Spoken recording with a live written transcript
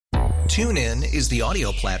TuneIn is the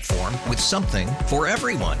audio platform with something for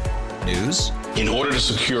everyone. News. In order to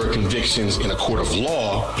secure convictions in a court of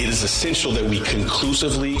law, it is essential that we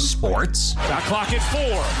conclusively. Sports. Shot clock at 4.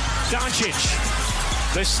 Doncic.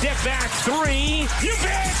 The step back 3. You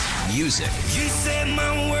bet. Music. You set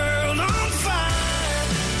my world on fire.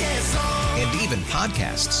 Yes, and even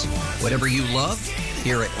podcasts. Whatever you love,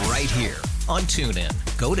 hear it right here on TuneIn.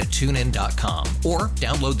 Go to TuneIn.com or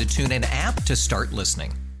download the TuneIn app to start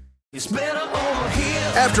listening. It's better over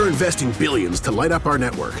here. After investing billions to light up our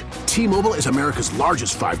network, T-Mobile is America's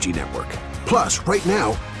largest 5G network. Plus, right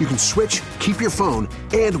now, you can switch, keep your phone,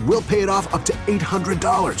 and we'll pay it off up to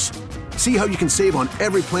 $800. See how you can save on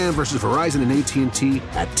every plan versus Verizon and AT&T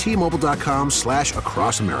at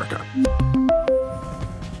T-Mobile.com/across America.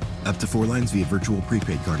 Up to 4 lines via virtual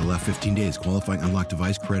prepaid card. Allow 15 days. Qualifying unlocked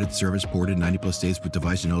device credit service ported 90+ states with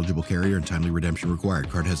device and eligible carrier and timely redemption required.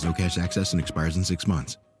 Card has no cash access and expires in 6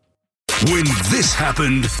 months. When this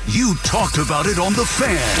happened, you talked about it on The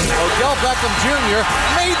Fan. Odell Beckham Jr.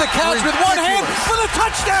 made the catch with one hand for the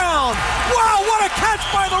touchdown. Wow, what a catch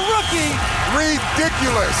by the rookie.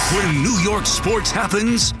 Ridiculous. When New York sports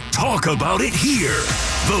happens, talk about it here.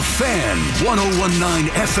 The Fan,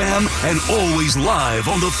 101.9 FM, and always live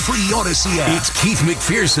on the free Odyssey app. It's Keith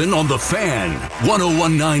McPherson on The Fan,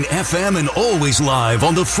 101.9 FM, and always live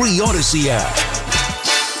on the free Odyssey app.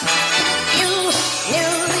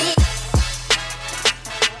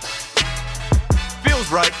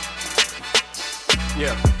 Right.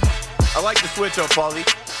 Yeah. I like the switch up, Paulie.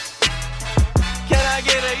 Can I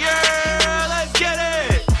get a yeah? Let's get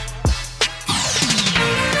it.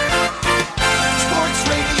 Sports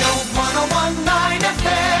Radio 101.9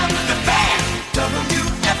 FM. The Fan.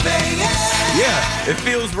 WFAN. Yeah, it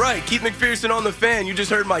feels right. Keith McPherson on The Fan. You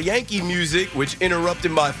just heard my Yankee music, which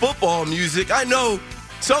interrupted my football music. I know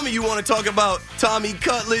some of you want to talk about Tommy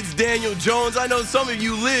Cutlets, Daniel Jones. I know some of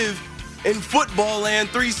you live in football land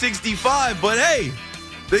 365, but hey,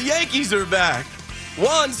 the Yankees are back.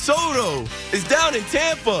 Juan Soto is down in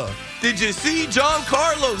Tampa. Did you see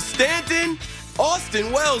Giancarlo Stanton?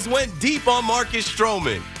 Austin Wells went deep on Marcus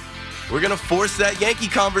Stroman. We're going to force that Yankee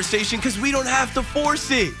conversation because we don't have to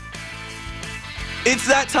force it. It's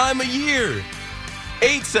that time of year.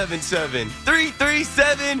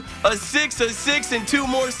 877-337-a 2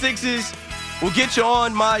 more 6s. We'll get you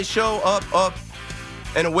on my show up.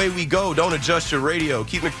 And away we go. Don't adjust your radio.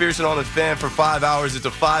 Keith McPherson on The Fan for 5 hours. It's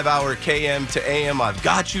a 5-hour KM to AM. I've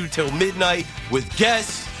got you till midnight with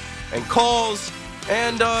guests and calls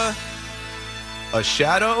and a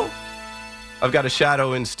shadow. I've got a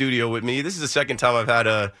shadow in studio with me. This is the second time I've had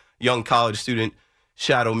a young college student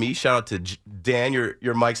shadow me. Shout out to Dan.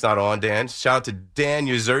 Your mic's not on, Dan. Shout out to Dan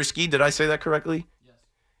Yezerski. Did I say that correctly? Yes.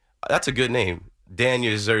 That's a good name. Dan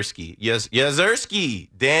Yezerski. Yes, Yezerski.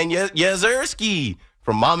 Dan Yezerski.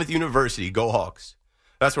 From Monmouth University. Go Hawks.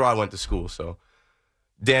 That's where I went to school. So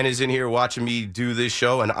Dan is in here watching me do this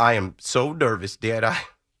show, and I am so nervous, Dan. I'm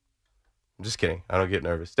just kidding. I don't get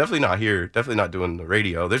nervous. Definitely not here. Definitely not doing the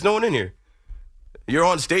radio. There's no one in here. You're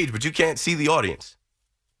on stage, but you can't see the audience.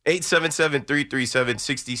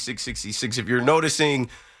 877-337-6666. If you're noticing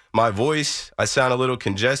my voice, I sound a little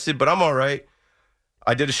congested, but I'm all right.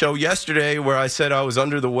 I did a show yesterday where I said I was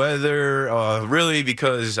under the weather, really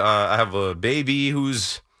because I have a baby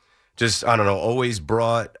who's just, I don't know, always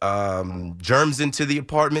brought germs into the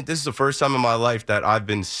apartment. This is the first time in my life that I've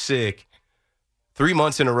been sick 3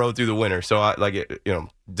 months in a row through the winter. So,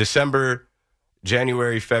 December,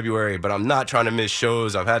 January, February, but I'm not trying to miss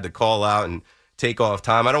shows. I've had to call out and take off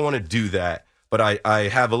time. I don't want to do that, but I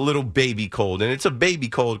have a little baby cold, and it's a baby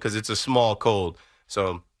cold because it's a small cold.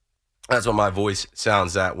 So that's why my voice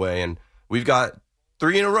sounds that way. And we've got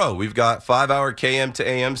 3 in a row. We've got 5-hour KM to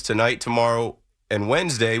AMs tonight, tomorrow, and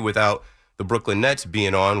Wednesday without the Brooklyn Nets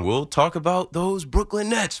being on. We'll talk about those Brooklyn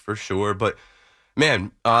Nets for sure. But,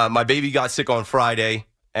 man, my baby got sick on Friday,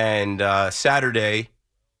 and Saturday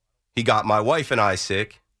he got my wife and I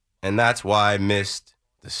sick, and that's why I missed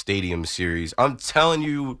the Stadium Series. I'm telling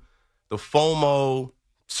you, the FOMO,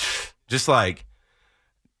 just like,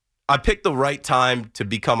 I picked the right time to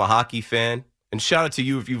become a hockey fan. And shout out to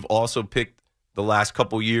you if you've also picked the last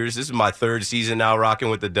couple years. This is my 3rd season now rocking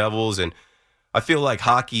with the Devils. And I feel like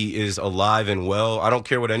hockey is alive and well. I don't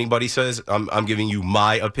care what anybody says. I'm giving you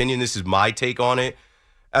my opinion. This is my take on it.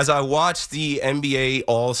 As I watched the NBA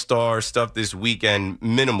All-Star stuff this weekend,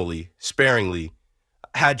 minimally, sparingly,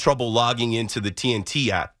 had trouble logging into the TNT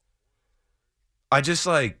app. I just,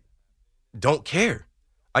 don't care.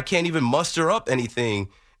 I can't even muster up anything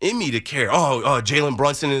in me to care. Jalen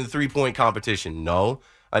Brunson in the 3-point competition. No,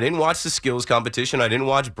 I didn't watch the skills competition. I didn't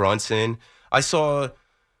watch Brunson. I saw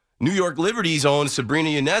New York Liberty's own Sabrina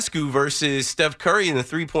Ionescu versus Steph Curry in the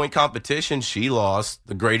three-point competition. She lost.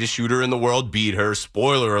 The greatest shooter in the world beat her.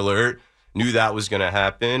 Spoiler alert. Knew that was going to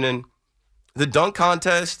happen. And the dunk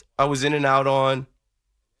contest, I was in and out on.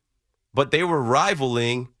 But they were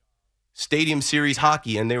rivaling Stadium Series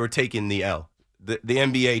hockey, and they were taking the L. The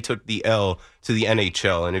NBA took the L to the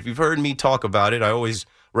NHL. And if you've heard me talk about it, I always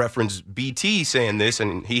reference BT saying this,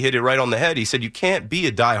 and he hit it right on the head. He said, you can't be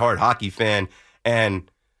a diehard hockey fan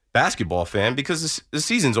and basketball fan because the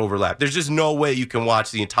seasons overlap. There's just no way you can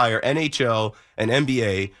watch the entire NHL and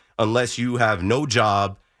NBA unless you have no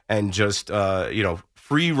job and just,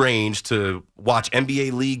 free range to watch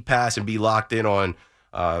NBA League Pass and be locked in on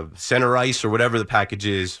center ice or whatever the package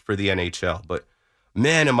is for the NHL. But,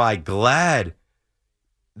 man, am I glad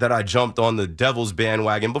that I jumped on the Devils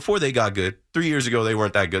bandwagon before they got good. 3 years ago, they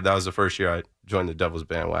weren't that good. That was the first year I joined the Devils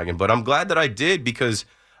bandwagon. But I'm glad that I did because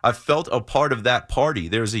I felt a part of that party.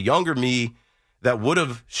 There's a younger me that would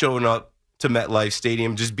have shown up to MetLife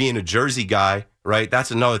Stadium just being a Jersey guy, right?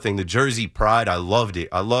 That's another thing. The Jersey pride, I loved it.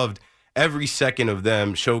 I loved every second of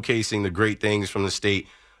them showcasing the great things from the state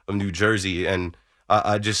of New Jersey. And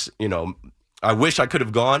I just, I wish I could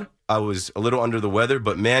have gone. I was a little under the weather,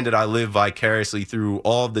 but man, did I live vicariously through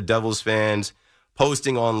all of the Devils fans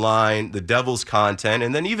posting online, the Devils content,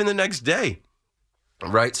 and then even the next day,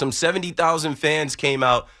 right? Some 70,000 fans came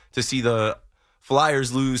out to see the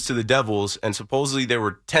Flyers lose to the Devils, and supposedly there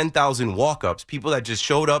were 10,000 walk-ups, people that just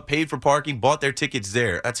showed up, paid for parking, bought their tickets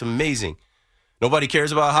there. That's amazing. Nobody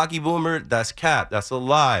cares about hockey, Boomer? That's cap. That's a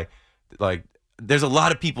lie. Like, there's a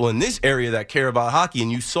lot of people in this area that care about hockey, and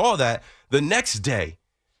you saw that the next day.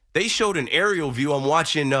 They showed an aerial view. I'm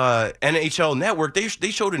watching NHL Network. They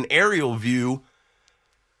showed an aerial view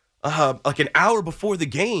like an hour before the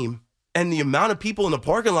game, and the amount of people in the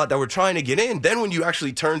parking lot that were trying to get in. Then when you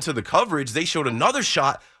actually turn to the coverage, they showed another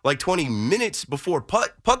shot like 20 minutes before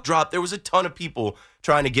puck drop. There was a ton of people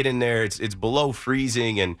trying to get in there. It's below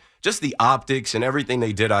freezing, and just the optics and everything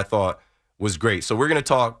they did, I thought, was great. So we're going to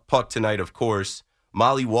talk puck tonight, of course.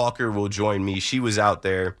 Molly Walker will join me. She was out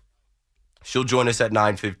there. She'll join us at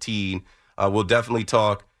 9:15. We'll definitely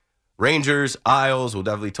talk Rangers, Isles. We'll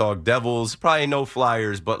definitely talk Devils. Probably no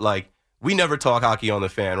Flyers, but, we never talk hockey on the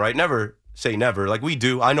fan, right? Never say never. Like, we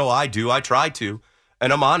do. I know I do. I try to.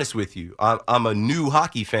 And I'm honest with you. I'm a new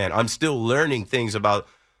hockey fan. I'm still learning things about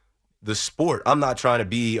the sport. I'm not trying to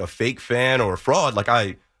be a fake fan or a fraud. Like,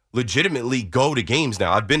 I legitimately go to games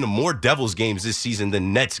now. I've been to more Devils games this season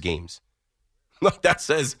than Nets games. That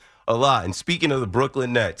says a lot. And speaking of the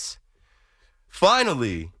Brooklyn Nets,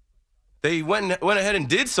 finally, they went ahead and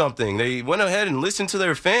did something. They went ahead and listened to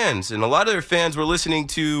their fans. And a lot of their fans were listening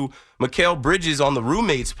to Mikal Bridges on the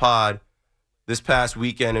Roommates pod this past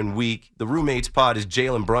weekend and week. The Roommates pod is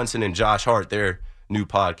Jalen Brunson and Josh Hart, their new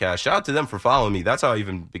podcast. Shout out to them for following me. That's how I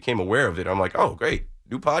even became aware of it. I'm like, oh, great,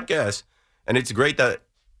 new podcast. And it's great that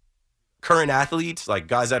current athletes, like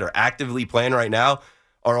guys that are actively playing right now,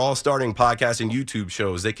 are all starting podcasts and YouTube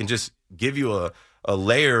shows. They can just give you a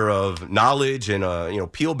layer of knowledge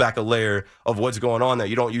and peel back a layer of what's going on that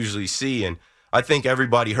you don't usually see. And I think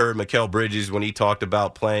everybody heard Mikal Bridges when he talked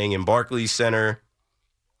about playing in Barclays Center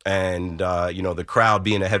and the crowd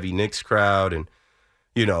being a heavy Knicks crowd, and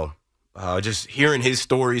just hearing his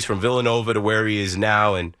stories from Villanova to where he is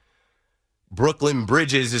now. And Brooklyn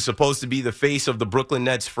Bridges is supposed to be the face of the Brooklyn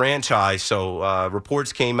Nets franchise. So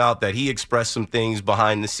reports came out that he expressed some things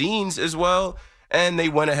behind the scenes as well. And they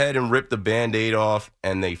went ahead and ripped the Band-Aid off,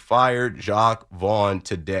 and they fired Jacque Vaughn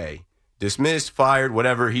today. Dismissed, fired,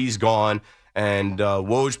 whatever, he's gone. And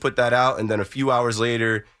Woj put that out, and then a few hours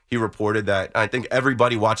later, he reported that I think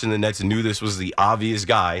everybody watching the Nets knew this was the obvious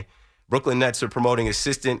guy. Brooklyn Nets are promoting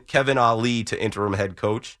assistant Kevin Ali to interim head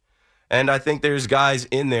coach. And I think there's guys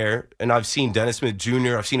in there, and I've seen Dennis Smith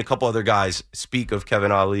Jr., I've seen a couple other guys speak of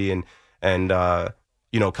Kevin Ali and kind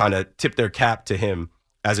of tip their cap to him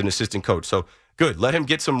as an assistant coach. So, good. Let him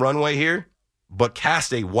get some runway here, but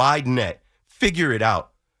cast a wide net. Figure it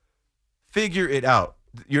out. Figure it out.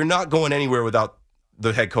 You're not going anywhere without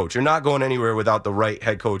the head coach. You're not going anywhere without the right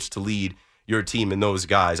head coach to lead your team and those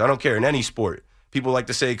guys. I don't care in any sport. People like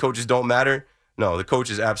to say coaches don't matter. No, the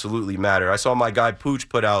coaches absolutely matter. I saw my guy Pooch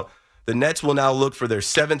put out, the Nets will now look for their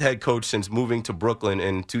 7th head coach since moving to Brooklyn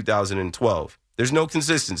in 2012. There's no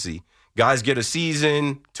consistency. Guys get a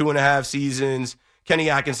season, 2.5 seasons.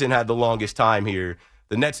 Kenny Atkinson had the longest time here.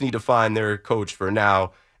 The Nets need to find their coach for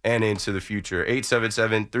now and into the future.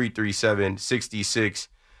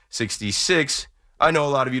 877-337-6666. I know a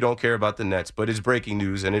lot of you don't care about the Nets, but it's breaking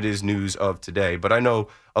news, and it is news of today. But I know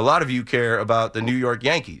a lot of you care about the New York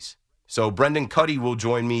Yankees. So Brendan Cuddy will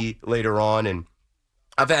join me later on, and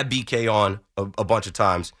I've had BK on a bunch of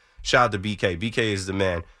times. Shout out to BK. BK is the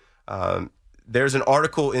man. There's an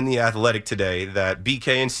article in The Athletic today that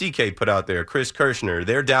BK and CK put out there. Chris Kirshner,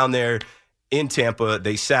 they're down there in Tampa.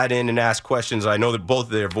 They sat in and asked questions. I know that both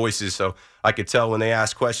of their voices, so I could tell when they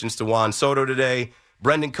asked questions to Juan Soto today.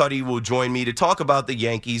 Brendan Cuddy will join me to talk about the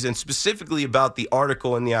Yankees and specifically about the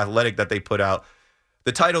article in The Athletic that they put out.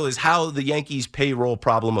 The title is How the Yankees Payroll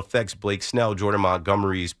Problem Affects Blake Snell, Jordan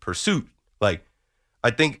Montgomery's Pursuit. I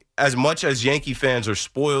think as much as Yankee fans are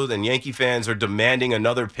spoiled and Yankee fans are demanding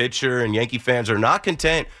another pitcher and Yankee fans are not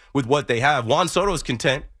content with what they have, Juan Soto's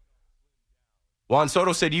content. Juan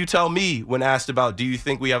Soto said, you tell me, when asked about, do you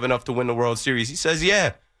think we have enough to win the World Series? He says,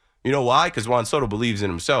 yeah. You know why? Because Juan Soto believes in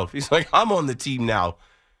himself. He's like, I'm on the team now.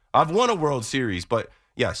 I've won a World Series. But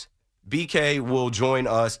yes, BK will join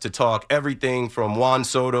us to talk everything from Juan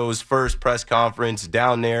Soto's first press conference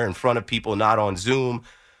down there in front of people, not on Zoom.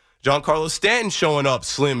 Giancarlo Stanton showing up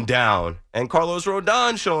slimmed down, and Carlos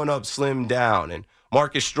Rodon showing up slimmed down, and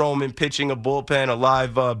Marcus Stroman pitching a bullpen, a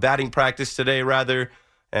live batting practice today, rather.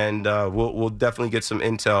 And we'll definitely get some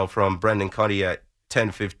intel from Brendan Cuddy at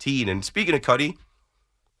 10:15. And speaking of Cuddy,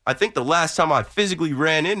 I think the last time I physically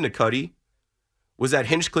ran into Cuddy was at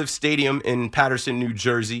Hinchcliffe Stadium in Paterson, New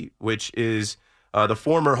Jersey, which is the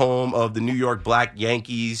former home of the New York Black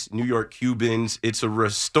Yankees, New York Cubans. It's a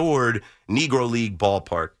restored Negro League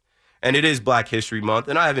ballpark. And it is Black History Month,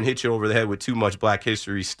 and I haven't hit you over the head with too much Black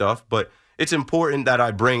History stuff, but it's important that I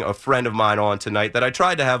bring a friend of mine on tonight that I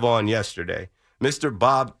tried to have on yesterday, Mr.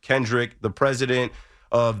 Bob Kendrick, the president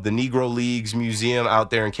of the Negro Leagues Museum out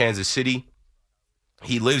there in Kansas City.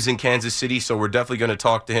 He lives in Kansas City, so we're definitely going to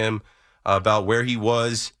talk to him about where he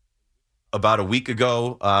was about a week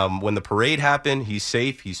ago when the parade happened. He's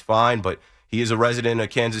safe, he's fine, but he is a resident of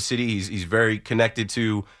Kansas City. He's very connected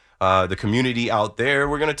to the community out there.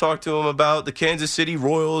 We're going to talk to him about the Kansas City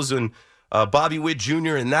Royals and Bobby Witt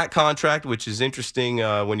Jr. in that contract, which is interesting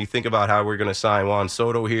when you think about how we're going to sign Juan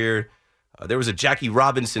Soto here. There was a Jackie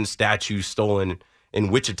Robinson statue stolen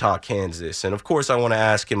in Wichita, Kansas. And, of course, I want to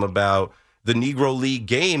ask him about the Negro League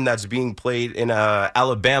game that's being played in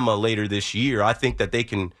Alabama later this year. I think that they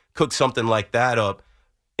can cook something like that up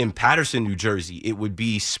in Paterson, New Jersey. It would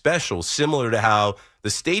be special, similar to how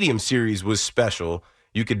the Stadium Series was special.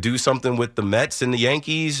 You could do something with the Mets and the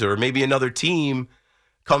Yankees or maybe another team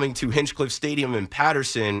coming to Hinchcliffe Stadium in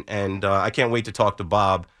Paterson, and I can't wait to talk to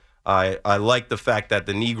Bob. I like the fact that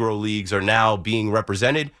the Negro Leagues are now being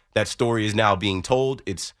represented. That story is now being told.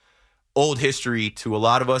 It's old history to a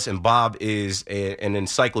lot of us, and Bob is an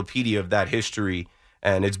encyclopedia of that history,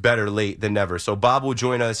 and it's better late than never. So Bob will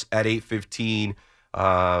join us at 8:15.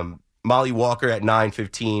 Molly Walker at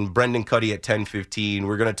 9:15, Brendan Cuddy at 10:15.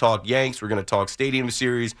 We're going to talk Yanks. We're going to talk Stadium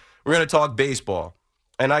Series. We're going to talk baseball.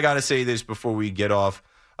 And I got to say this before we get off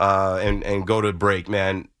and go to break,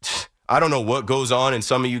 man. I don't know what goes on in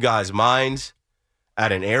some of you guys' minds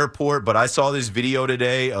at an airport, but I saw this video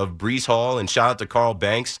today of Breece Hall, and shout out to Carl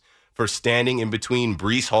Banks for standing in between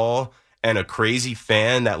Breece Hall and a crazy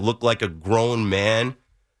fan that looked like a grown man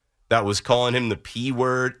that was calling him the P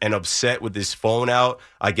word and upset with his phone out,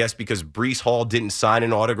 I guess because Breece Hall didn't sign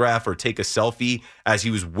an autograph or take a selfie as he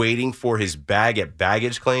was waiting for his bag at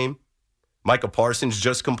baggage claim. Micah Parsons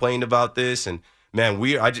just complained about this. And, man,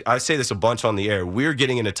 I say this a bunch on the air. We're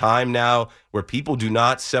getting in a time now where people do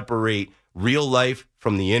not separate real life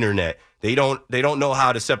from the internet. They don't know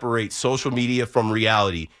how to separate social media from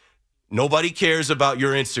reality. Nobody cares about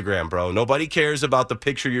your Instagram, bro. Nobody cares about the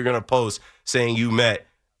picture you're going to post saying you met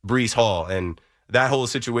Breece Hall, and that whole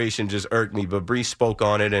situation just irked me, but Breece spoke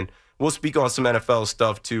on it, and we'll speak on some NFL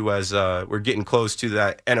stuff too as we're getting close to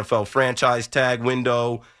that NFL franchise tag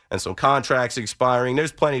window and some contracts expiring.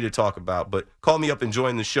 There's plenty to talk about, but call me up and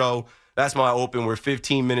join the show. That's my open. We're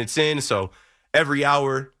 15 minutes in, so every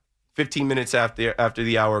hour, 15 minutes after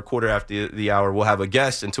the hour, quarter after the hour, we'll have a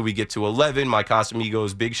guest until we get to 11. My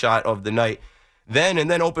Casamigos big shot of the night.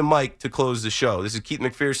 And then open mic to close the show. This is Keith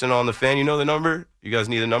McPherson on The Fan. You know the number? You guys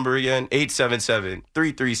need the number again?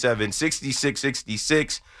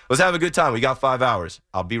 877-337-6666. Let's have a good time. We got 5 hours.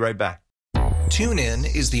 I'll be right back.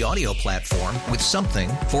 TuneIn is the audio platform with something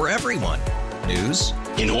for everyone. News.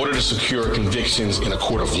 In order to secure convictions in a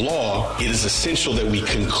court of law, it is essential that we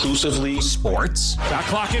conclusively. Sports. Shot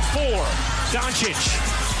clock at 4. Doncic.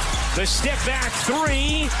 The step back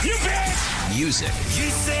 3. You bet. Music. You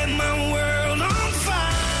set my world on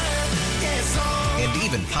fire. Yes, and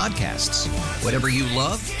even podcasts. Whatever you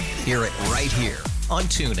love, hear it right here on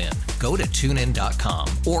TuneIn. Go to TuneIn.com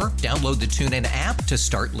or download the TuneIn app to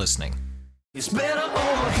start listening. It's better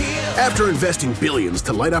over here. After investing billions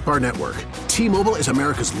to light up our network, T-Mobile is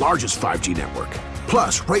America's largest 5G network.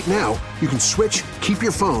 Plus, right now, you can switch, keep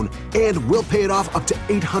your phone, and we'll pay it off up to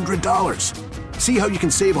 $800. See how you can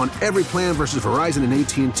save on every plan versus Verizon and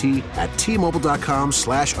AT&T at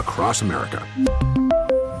T-Mobile.com/across America.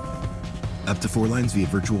 Up to 4 lines via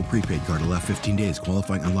virtual prepaid card. Allow 15 days.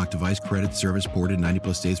 Qualifying unlocked device credit service ported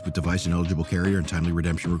 90-plus days with device and eligible carrier and timely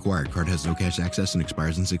redemption required. Card has no cash access and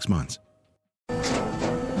expires in 6 months.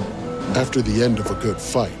 After the end of a good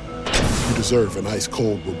fight, you deserve an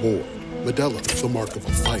ice-cold reward. Modelo is the mark of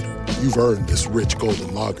a fighter. You've earned this rich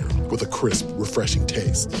golden lager with a crisp, refreshing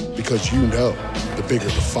taste. Because you know, the bigger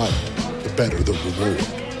the fight, the better the reward.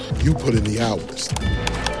 You put in the hours,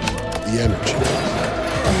 the energy,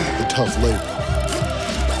 the tough labor.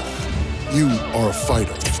 You are a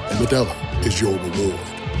fighter, and Modelo is your reward.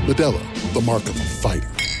 Modelo, the mark of a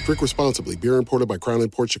fighter. Drink responsibly. Beer imported by Crown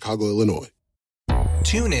Imports, Chicago, Illinois.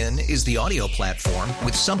 TuneIn is the audio platform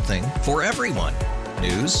with something for everyone.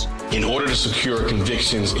 News. In order to secure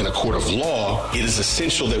convictions in a court of law, it is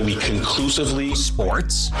essential that we conclusively.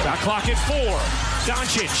 Sports. Shot clock at 4.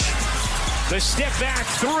 Doncic. The step back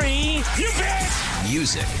 3. You bet.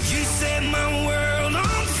 Music. You set my world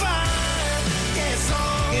on fire. Yes,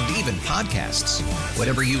 and even podcasts.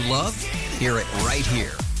 Whatever you love, hear it right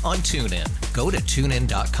here on TuneIn. Go to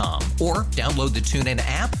TuneIn.com or download the TuneIn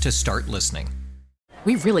app to start listening.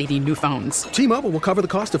 We really need new phones. T-Mobile will cover the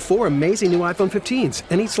cost of 4 amazing new iPhone 15s,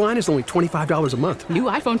 and each line is only $25 a month. New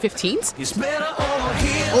iPhone 15s? It's better over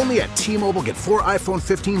here. Only at T-Mobile, get 4 iPhone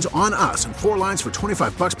 15s on us and 4 lines for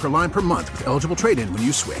 $25 per line per month with eligible trade-in when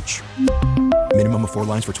you switch. Minimum of 4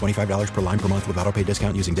 lines for $25 per line per month with autopay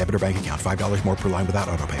discount using debit or bank account. $5 more per line without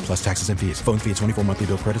autopay, plus taxes and fees. Phone fee at 24 monthly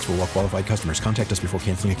bill credits for well-qualified customers. Contact us before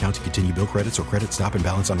canceling account to continue bill credits or credit stop and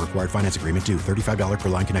balance on required finance agreement due. $35 per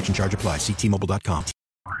line connection charge applies. See T-Mobile.com.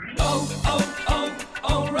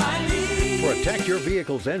 O'Reilly. Protect your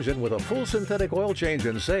vehicle's engine with a full synthetic oil change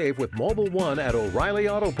and save with Mobil 1 at O'Reilly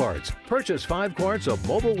Auto Parts. Purchase 5 quarts of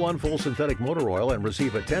Mobil 1 full synthetic motor oil and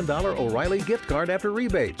receive a $10 O'Reilly gift card after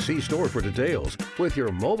rebate. See store for details. With your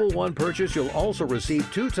Mobil 1 purchase, you'll also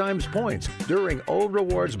receive 2 times points during O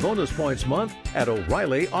Rewards Bonus Points Month at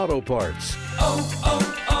O'Reilly Auto Parts.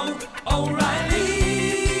 O'Reilly.